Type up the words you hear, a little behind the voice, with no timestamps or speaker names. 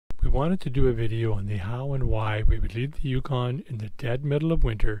wanted to do a video on the how and why we would leave the Yukon in the dead middle of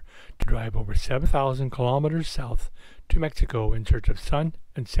winter to drive over 7,000 kilometers south to Mexico in search of sun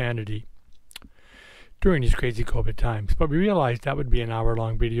and sanity during these crazy COVID times. But we realized that would be an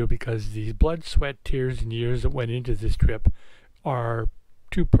hour-long video because the blood, sweat, tears, and years that went into this trip are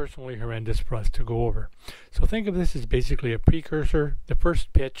too personally horrendous for us to go over. So think of this as basically a precursor, the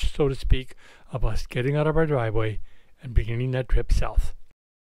first pitch, so to speak, of us getting out of our driveway and beginning that trip south.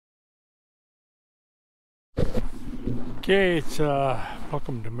 Okay, it's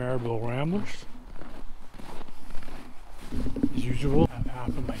welcome to Maribel Ramblers. As usual, I have half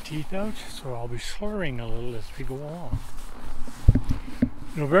of my teeth out, so I'll be slurring a little as we go along.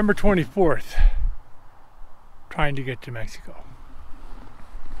 November 24th, trying to get to Mexico.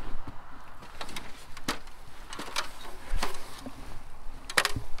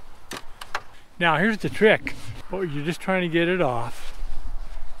 Now here's the trick. Oh, you're just trying to get it off.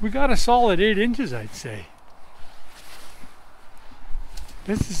 We got a solid 8 inches, I'd say.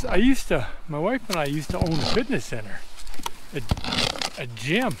 This is, my wife and I used to own a fitness center, a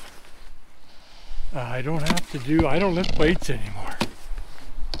gym. I don't lift weights anymore.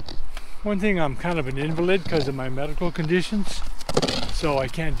 One thing, I'm kind of an invalid because of my medical conditions, so I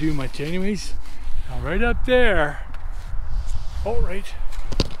can't do much anyways. Now right up there, oh right,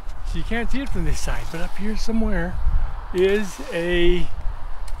 so you can't see it from this side, but up here somewhere is a,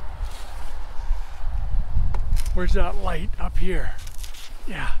 where's that light up here?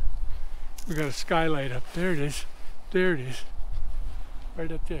 Yeah, we got a skylight up there. It is. There it is.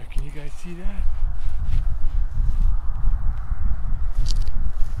 Right up there. Can you guys see that?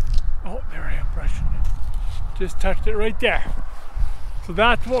 Oh, there I am brushing it. Just touched it right there. So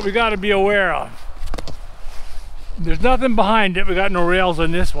that's what we got to be aware of. There's nothing behind it. We got no rails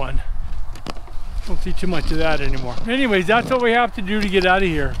on this one. Don't see too much of that anymore. Anyways, that's what we have to do to get out of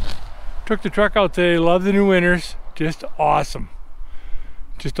here. Took the truck out today. Love the new winners. Just awesome.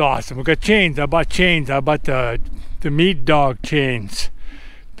 Just awesome. We got chains. I bought chains. I bought the meat dog chains.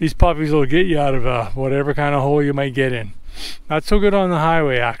 These puppies will get you out of whatever kind of hole you might get in. Not so good on the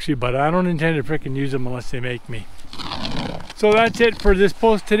highway actually, but I don't intend to frickin' use them unless they make me. So that's it for this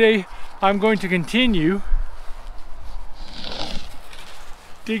post today. I'm going to continue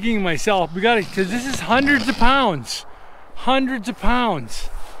digging myself. We got it, because this is hundreds of pounds. Hundreds of pounds.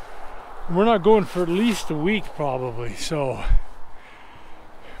 We're not going for at least a week probably, so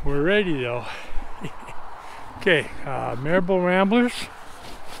we're ready though. Okay, Maribel Ramblers,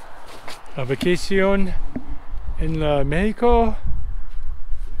 a vacation en Mexico.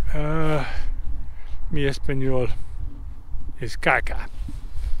 Mi español is caca.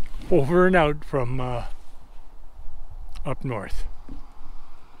 Over and out from up north.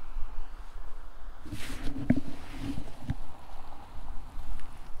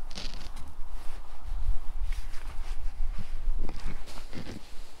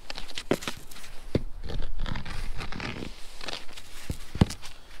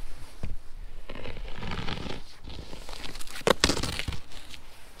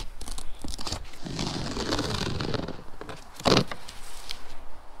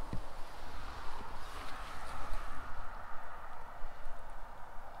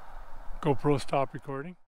 GoPro stop recording.